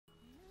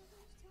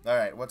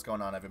Alright, what's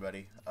going on,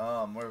 everybody?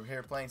 We're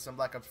here playing some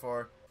Black Ops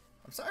 4.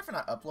 I'm sorry for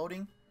not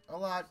uploading a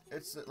lot.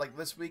 It's like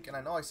this week, and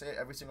I know I say it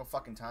every single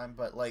fucking time,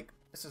 but like,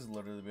 this has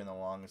literally been the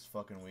longest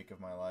fucking week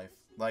of my life.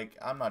 Like,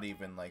 I'm not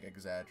even like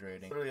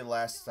exaggerating. Literally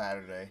last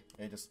Saturday,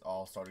 it just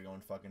all started going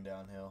fucking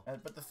downhill.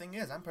 But the thing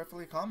is, I'm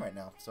perfectly calm right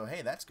now, so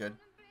hey, that's good.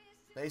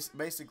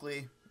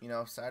 Basically, you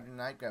know, Saturday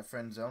night got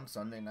friend zoned.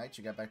 Sunday night,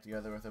 she got back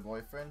together with her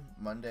boyfriend.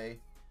 Monday,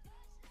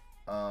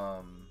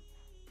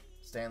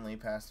 Stanley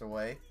passed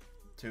away.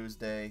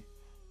 Tuesday,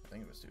 I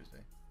think it was Tuesday.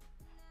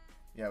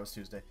 Yeah, it was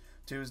Tuesday.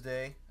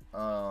 Tuesday,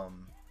 I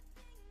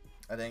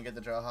didn't get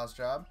the jailhouse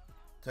job.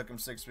 Took him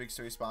 6 weeks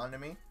to respond to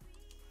me.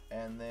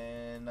 And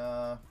then,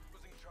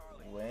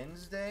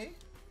 Wednesday?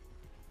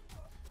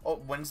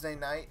 Oh, Wednesday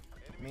night,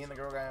 me and the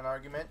girl got in an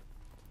argument.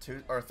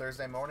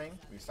 Thursday morning,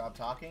 we stopped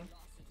talking.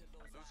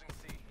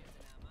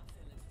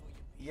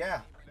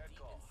 Yeah. It's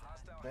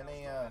been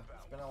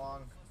a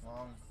long.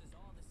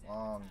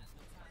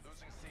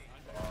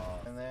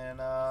 And then,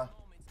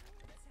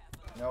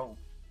 you know,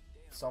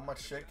 so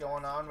much shit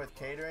going on with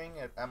catering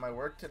at my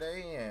work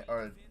today,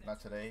 or not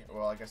today,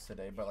 well, I guess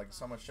today, but like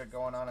so much shit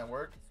going on at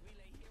work,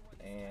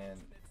 and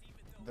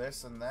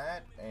this and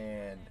that,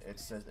 and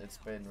it's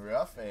been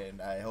rough,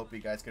 and I hope you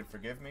guys can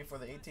forgive me for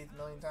the 18th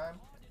million time.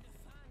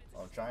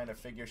 I'm trying to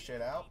figure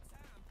shit out.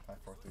 5,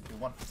 4, 3, 2,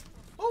 1.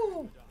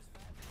 Woo!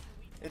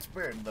 It's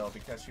weird though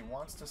because she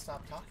wants to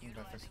stop talking,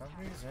 but for some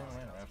reason,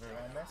 whenever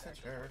I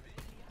message her,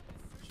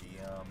 she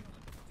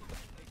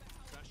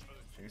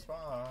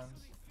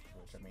responds.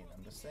 Which, I mean,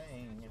 I'm just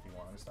saying, if you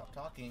want to stop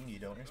talking, you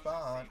don't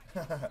respond.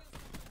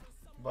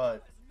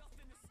 But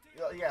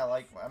yeah,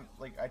 like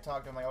I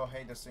talked to him like, oh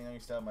hey, just so you know, you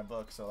still have my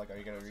book, so like, are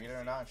you gonna read it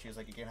or not? And she was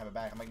like, you can't have it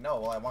back. I'm like,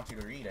 no, well, I want you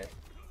to read it,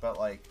 but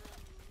like,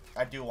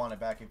 I do want it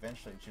back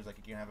eventually. And she was like,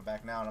 you can't have it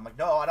back now. And I'm like,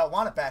 no, I don't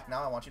want it back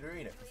now. I want you to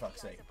read it, for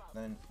fuck's sake.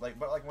 And then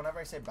but like whenever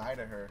I say bye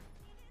to her,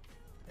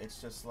 it's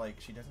just like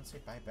she doesn't say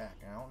bye back.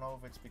 And I don't know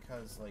if it's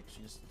because like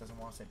she just doesn't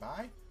want to say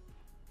bye,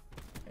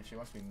 and she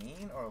wants to be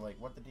mean, or like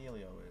what the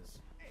dealio is.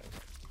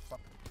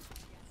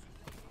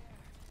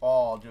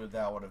 Oh, dude,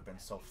 that would have been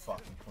so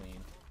fucking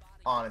clean.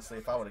 Honestly,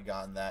 if I would have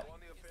gotten that,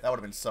 that would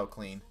have been so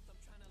clean.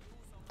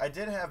 I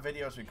did have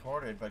videos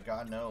recorded, but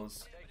God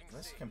knows,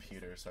 this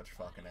computer is such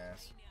fucking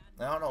ass.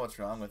 I don't know what's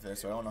wrong with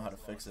this, so I don't know how to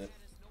fix it.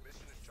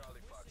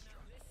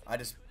 I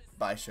just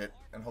buy shit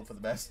and hope for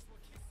the best.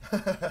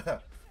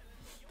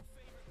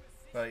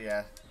 But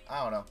yeah,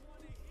 I don't know.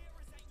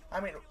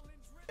 I mean,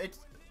 it's,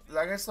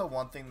 I guess the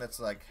one thing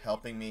that's like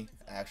helping me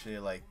actually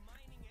like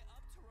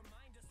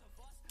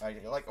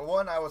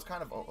one, I was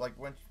kind of like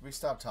when we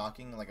stopped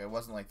talking, like it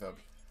wasn't like the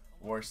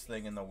worst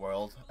thing in the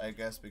world, I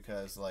guess,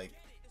 because like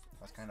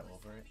I was kind of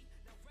over it,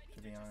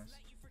 to be honest,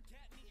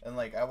 and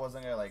like I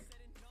wasn't gonna like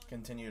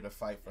continue to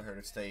fight for her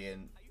to stay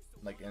in,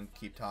 like, and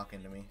keep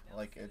talking to me.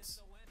 Like it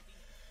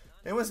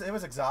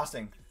was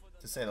exhausting,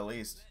 to say the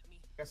least.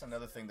 I guess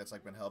another thing that's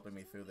like been helping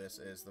me through this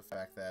is the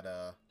fact that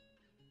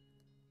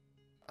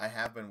I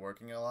have been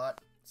working a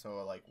lot,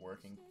 so like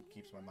working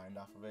keeps my mind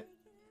off of it.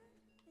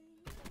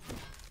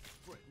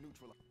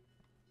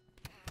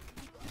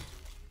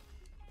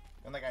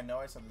 And like I know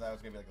I said that was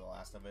gonna be like the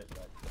last of it,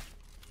 but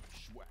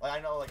like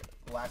I know like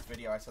the last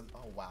video I said,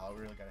 oh wow, I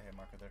really got a hit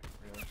marker there,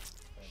 really.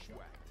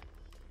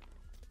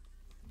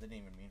 Didn't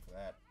even mean for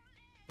that.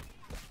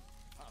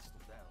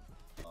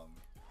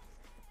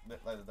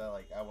 That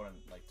like I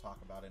wouldn't like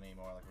talk about it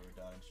anymore, like we were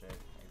done and shit.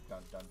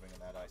 Like, done bringing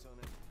that up.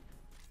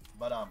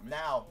 But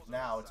now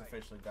it's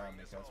officially done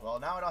because, well,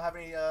 now I don't have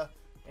any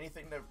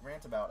anything to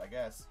rant about, I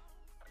guess.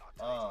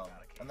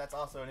 And that's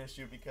also an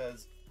issue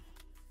because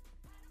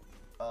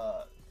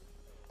I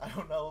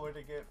don't know where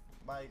to get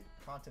my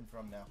content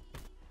from now.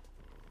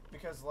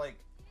 Because like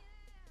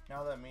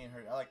now that me and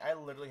her, like, I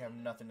literally have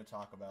nothing to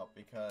talk about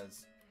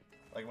because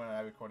like when I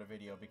record a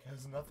video,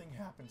 because nothing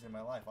happens in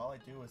my life. All I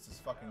do is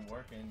just fucking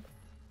work and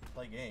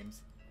play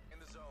games.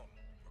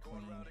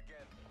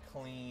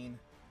 Clean.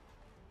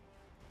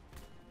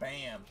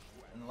 Bam.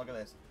 And look at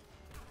this.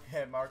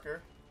 Hit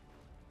marker.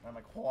 And I'm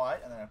like,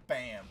 what? And then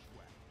bam.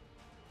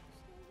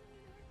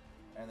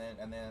 And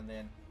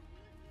then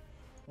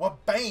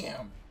what?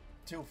 Bam!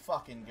 Too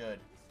fucking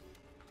good.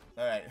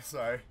 Alright,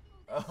 sorry.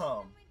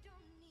 Captured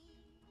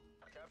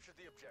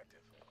the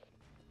objective.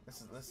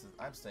 This is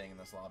I'm staying in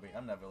this lobby.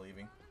 I'm never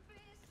leaving.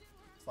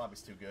 This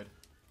lobby's too good.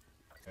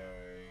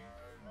 Okay.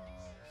 Oh!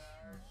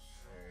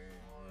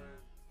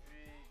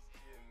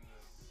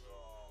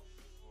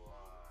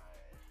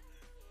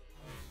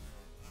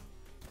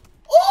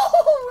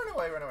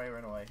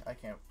 Run away. I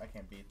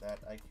can't beat that.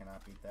 I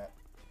cannot beat that.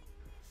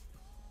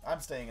 I'm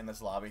staying in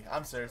this lobby.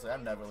 I'm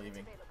never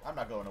leaving. I'm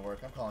not going to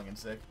work. I'm calling in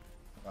sick.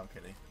 No, I'm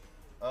kidding.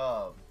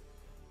 Oh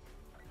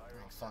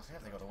fuck, I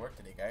have to go to work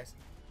today, guys.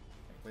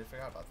 I completely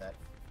forgot about that.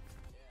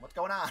 What's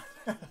going on?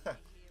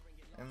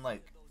 And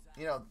like,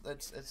 you know,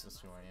 it's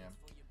just who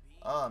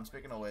I am.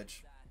 Speaking of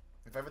which,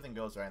 if everything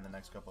goes right in the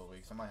next couple of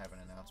weeks, I might have an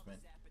announcement.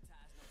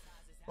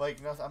 Like,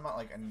 you know, I'm not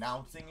like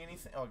announcing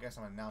anything. Oh, I guess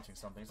I'm announcing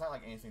something. It's not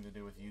like anything to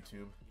do with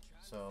YouTube.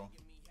 So,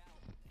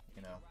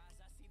 you know.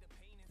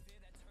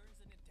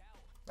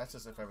 That's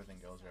just if everything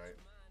goes right.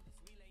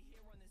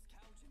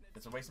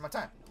 It's a waste of my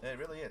time. It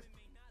really is.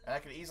 And I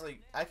could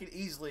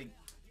easily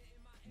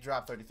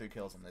drop 33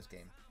 kills in this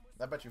game.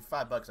 I bet you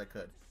 $5 I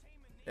could.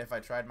 If I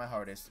tried my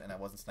hardest and I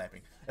wasn't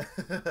sniping.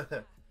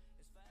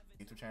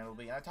 YouTube channel will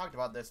be. And I talked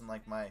about this in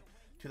like my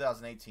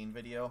 2018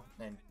 video.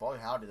 And boy,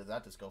 how did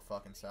that just go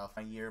fucking south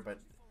my year. But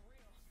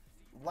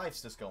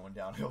life's just going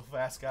downhill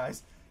fast,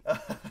 guys.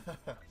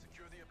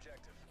 Secure the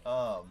objective.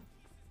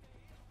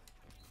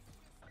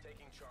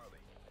 Taking Charlie.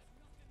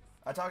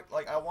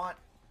 I want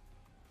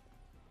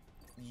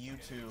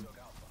YouTube.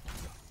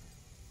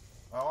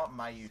 I want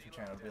my YouTube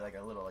channel to be like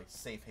a little like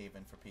safe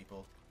haven for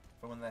people.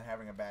 For when they're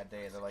having a bad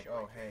day, they're like,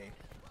 oh hey,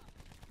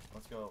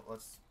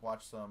 let's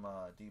watch some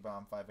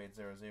D-Bomb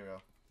 5800.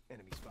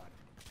 Enemy spotted.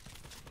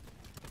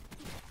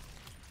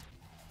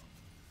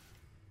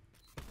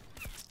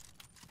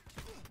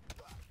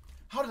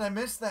 How did I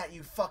miss that,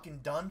 you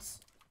fucking dunce?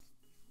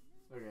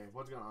 Okay,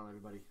 what's going on,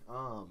 everybody?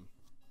 I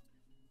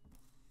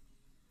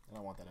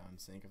don't want that to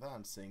unsync. If that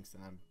unsyncs,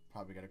 then I'm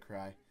probably gonna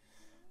cry.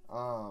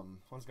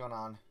 What's going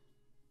on?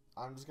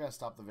 I'm just gonna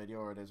stop the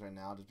video where it is right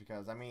now, just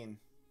because, I mean,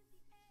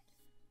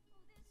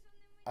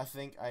 I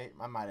think I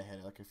might have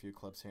hit like a few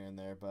clips here and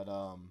there, but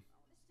I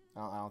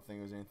don't think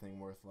it was anything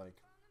worth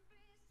like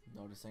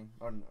noticing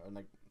or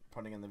like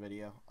putting in the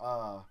video.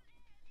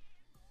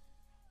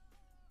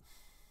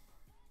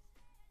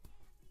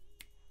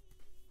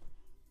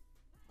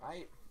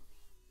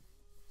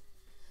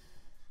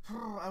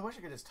 I wish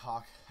I could just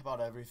talk about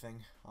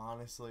everything,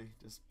 honestly.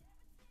 Just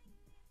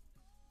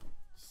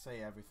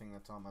say everything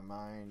that's on my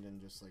mind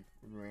and just like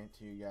rant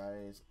to you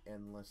guys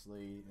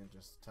endlessly and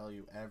just tell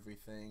you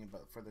everything,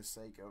 but for the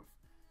sake of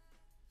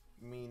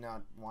me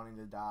not wanting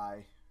to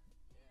die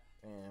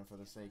and for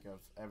the sake of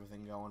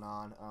everything going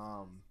on,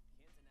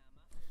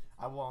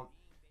 I won't.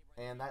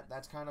 And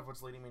that's kind of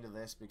what's leading me to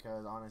this,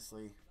 because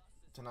honestly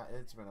tonight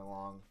it's been a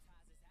long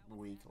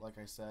week, like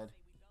I said,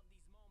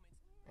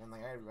 and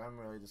like I'm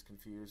really just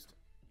confused,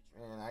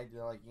 and I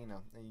like, you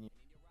know,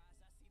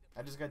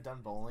 I just got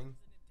done bowling.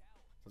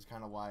 That's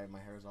kind of why my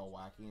hair is all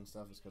wacky and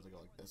stuff, is because I go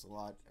like this a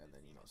lot, and then,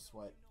 you know,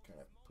 sweat kind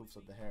of poofs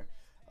up the hair.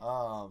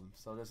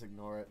 So just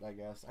ignore it, I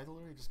guess. I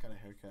literally just got a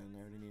haircut and I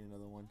already need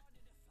another one.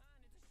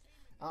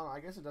 I don't know, I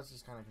guess it does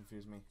just kind of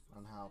confuse me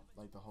on how,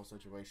 like, the whole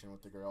situation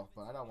with the girl,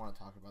 but I don't want to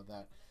talk about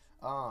that.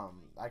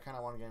 I kind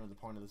of want to get into the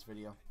point of this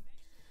video.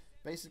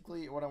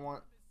 Basically, what I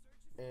want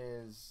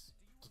is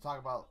to talk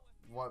about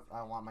what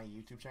I want my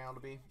YouTube channel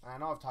to be. And I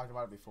know I've talked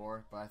about it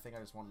before, but I think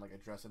I just want to, like,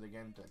 address it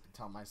again to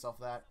tell myself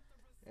that.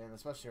 And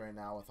especially right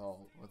now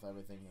with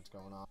everything that's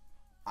going on,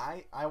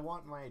 I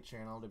want my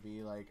channel to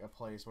be like a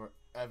place where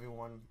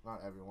everyone,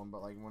 not everyone,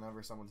 but like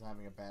whenever someone's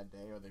having a bad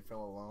day or they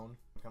feel alone,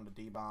 come to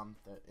D-Bomb,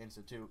 the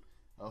institute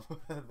of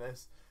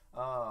this,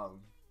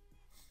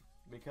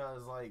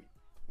 because, like,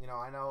 you know,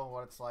 I know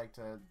what it's like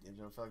to, you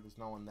know, feel like there's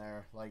no one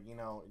there. Like, you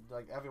know,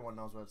 like everyone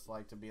knows what it's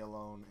like to be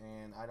alone,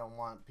 and I don't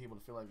want people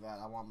to feel like that.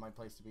 I want my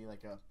place to be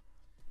like a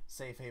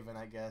safe haven,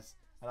 I guess.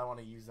 I don't want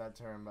to use that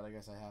term, but I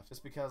guess I have,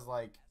 just because,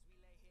 like,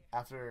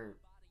 after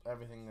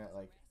everything that,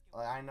 like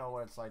I know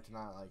what it's like to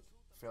not, like,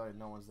 feel like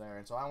no one's there,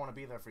 and so I want to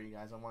be there for you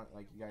guys. I want,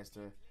 like, you guys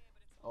to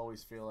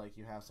always feel like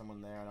you have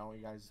someone there. I don't want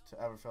you guys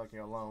to ever feel like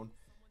you're alone,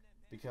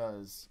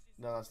 because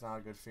no, that's not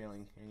a good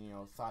feeling, and, you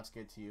know, thoughts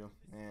get to you,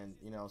 and,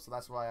 you know, so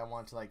that's why I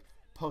want to, like,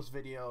 post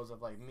videos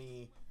of, like,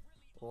 me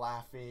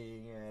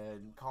laughing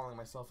and calling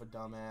myself a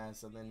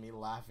dumbass, and then me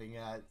laughing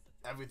at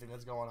everything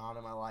that's going on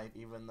in my life,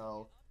 even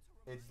though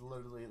it's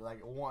literally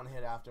like one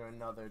hit after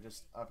another,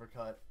 just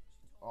uppercut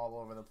all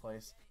over the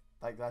place.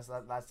 Like, that's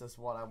just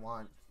what I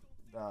want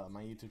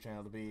my YouTube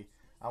channel to be.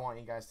 I want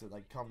you guys to,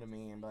 like, come to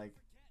me and be like,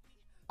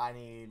 I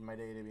need my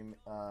day to be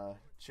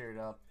cheered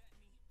up.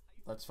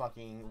 Let's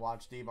fucking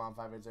watch D-Bomb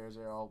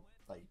 5800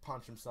 like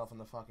punch himself in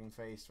the fucking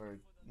face for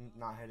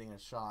not hitting a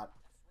shot,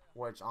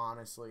 which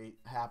honestly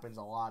happens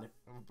a lot,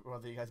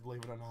 whether you guys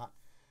believe it or not.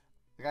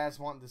 Like, I just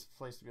want this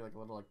place to be like a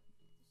little, like,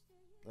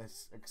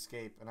 this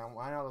escape, and I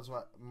know that's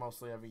what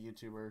mostly every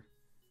YouTuber,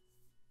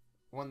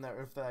 when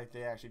if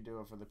they actually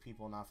do it for the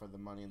people, not for the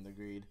money and the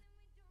greed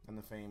and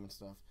the fame and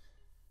stuff.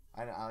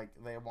 I like,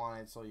 they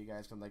want it so you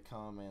guys can, like,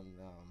 come and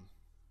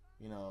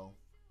you know,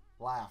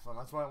 laugh, and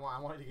that's what I want.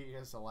 I wanted to get you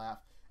guys to laugh.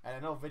 And I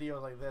know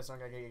videos like this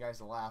aren't gonna get you guys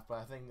to laugh, but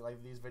I think,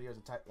 like, these videos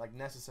are like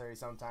necessary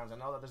sometimes. I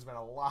know that there's been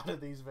a lot of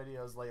these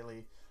videos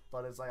lately,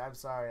 but it's like, I'm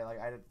sorry, like,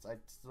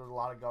 there's a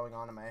lot of going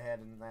on in my head,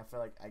 and I feel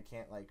like I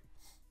can't, like,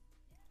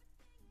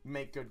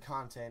 make good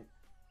content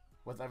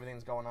with everything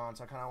that's going on.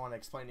 So I kind of want to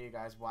explain to you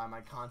guys why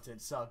my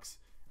content sucks,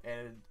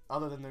 and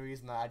other than the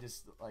reason that I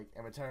just, like,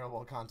 am a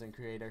terrible content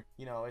creator,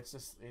 you know, it's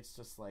just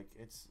like,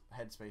 it's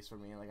headspace for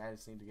me. Like, I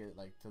just need to get,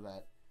 like, to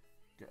that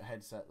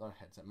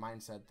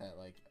mindset that,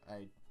 like,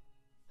 I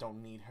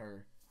don't need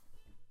her,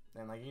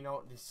 and, like, you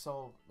know, it's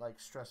so, like,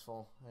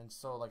 stressful, and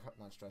so, like,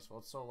 not stressful,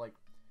 it's so, like,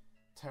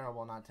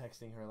 terrible not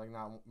texting her, like,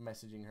 not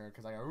messaging her,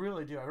 because, like, I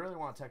really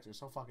want to text her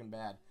so fucking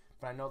bad,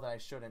 but I know that I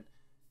shouldn't.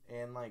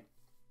 And, like,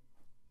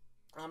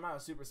 I'm not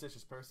a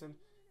superstitious person,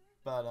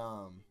 but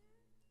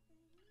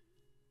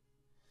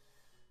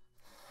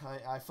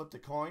I flipped a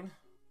coin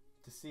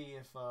to see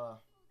if I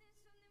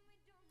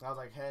was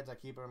like heads, I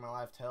keep her in my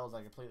life. Tails,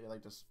 I completely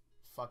like just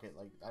fuck it,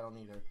 like I don't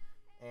need her.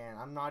 And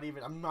I'm not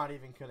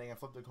even kidding. I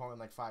flipped the coin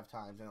like 5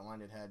 times and it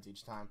landed heads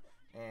each time.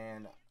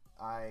 And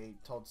I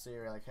told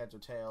Siri like heads or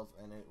tails,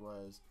 and it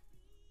was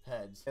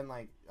heads. And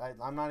like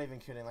I'm not even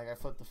kidding. Like I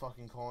flipped the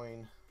fucking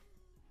coin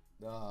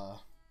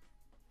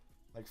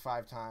like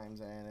 5 times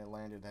and it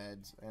landed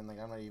heads. And like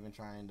I'm not even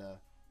trying to.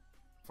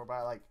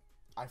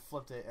 I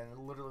flipped it and it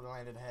literally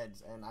landed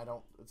heads, and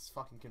it's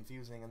fucking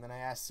confusing. And then I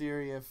asked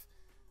Siri if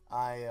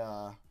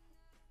I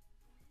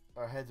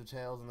or heads or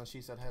tails, and then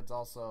she said heads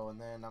also. And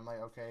then I'm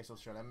like, okay, so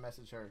should I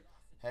message her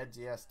heads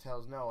yes,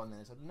 tails no? And then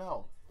it said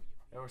no.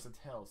 It was a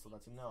tails, so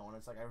that's a no. And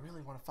it's like, I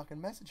really want to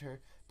fucking message her,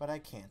 but I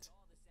can't.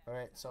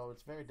 Alright, so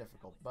it's very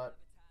difficult, but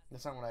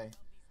that's not what I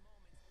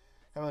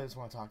really just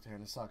want to talk to her,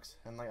 and it sucks.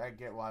 And like, I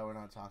get why we're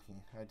not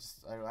talking.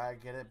 I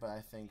get it, but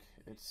I think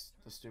it's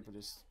the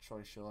stupidest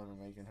choice she'll ever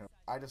make in her.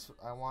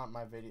 I want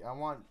my video, I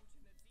want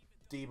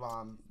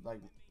D-Bomb, like,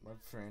 my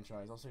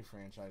franchise. I'll say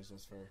franchise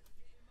just for,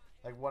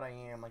 like, what I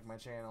am, like, my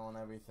channel and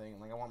everything.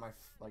 Like, I want my,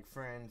 like,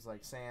 friends,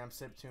 like, Sam,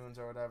 SipTunes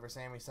or whatever,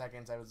 Sammy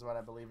Seconds, that is what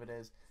I believe it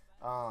is.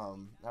 I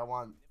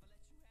want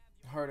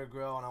her to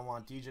grow, and I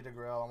want DJ to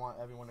grow. I want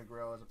everyone to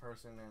grow as a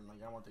person, and,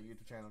 like, I want the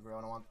YouTube channel to grow,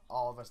 and I want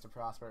all of us to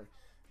prosper.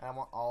 And I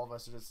want all of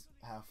us to just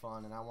have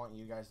fun, and I want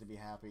you guys to be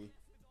happy,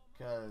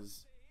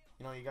 because,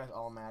 you know, you guys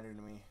all matter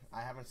to me.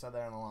 I haven't said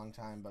that in a long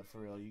time, but for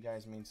real, you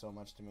guys mean so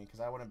much to me, because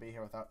I wouldn't be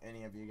here without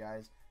any of you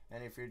guys.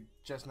 And if you're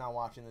just now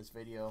watching this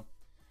video,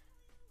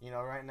 you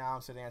know, right now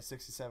I'm sitting at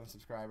 67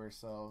 subscribers,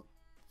 so,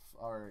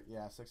 or,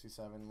 yeah,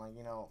 67, like,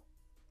 you know,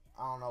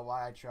 I don't know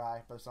why I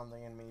try, but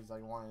something in me is,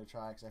 like, wanting to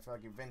try, because I feel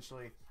like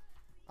eventually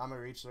I'm going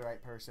to reach the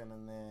right person,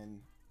 and then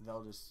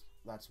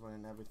that's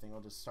when everything will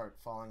just start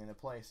falling into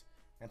place.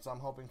 And so I'm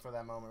hoping for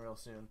that moment real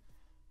soon.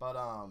 But,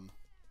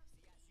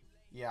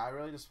 yeah, I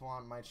really just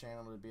want my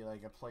channel to be,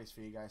 like, a place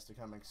for you guys to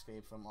come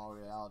escape from all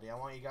reality. I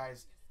want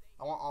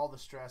all the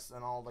stress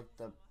and all, like,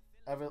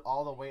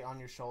 all the weight on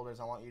your shoulders.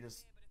 I want it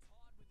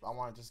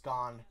just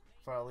gone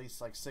for at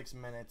least, like, 6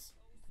 minutes.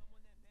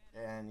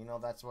 And, you know,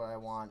 that's what I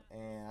want.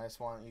 And I just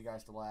want you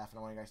guys to laugh, and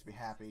I want you guys to be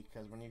happy.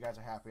 Because when you guys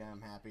are happy,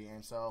 I'm happy.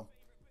 And so,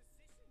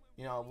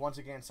 you know, once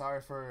again,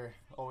 sorry for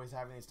always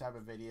having these type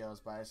of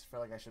videos, but I just feel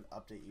like I should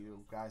update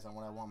you guys on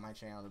what I want my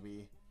channel to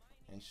be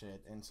and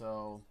shit. And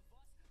so,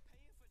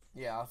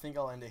 yeah, I think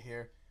I'll end it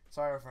here.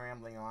 Sorry for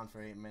rambling on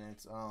for 8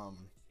 minutes.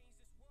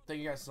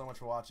 Thank you guys so much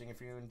for watching. If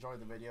you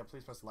enjoyed the video,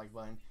 please press the like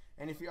button.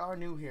 And if you are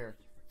new here,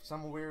 for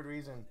some weird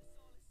reason,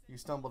 you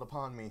stumbled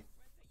upon me,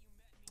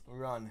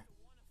 run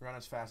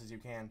as fast as you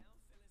can.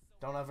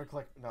 Don't ever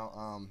click,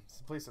 no,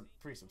 please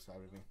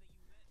subscribe to me.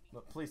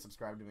 But please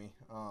subscribe to me.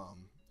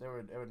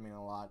 It would mean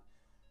a lot.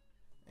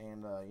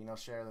 And, you know,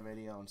 share the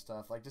video and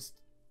stuff. Like, just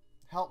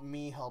help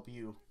me help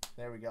you.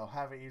 There we go.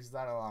 Haven't used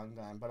that in a long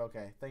time, but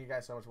okay. Thank you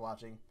guys so much for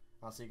watching.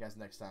 I'll see you guys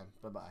next time.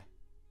 Bye-bye.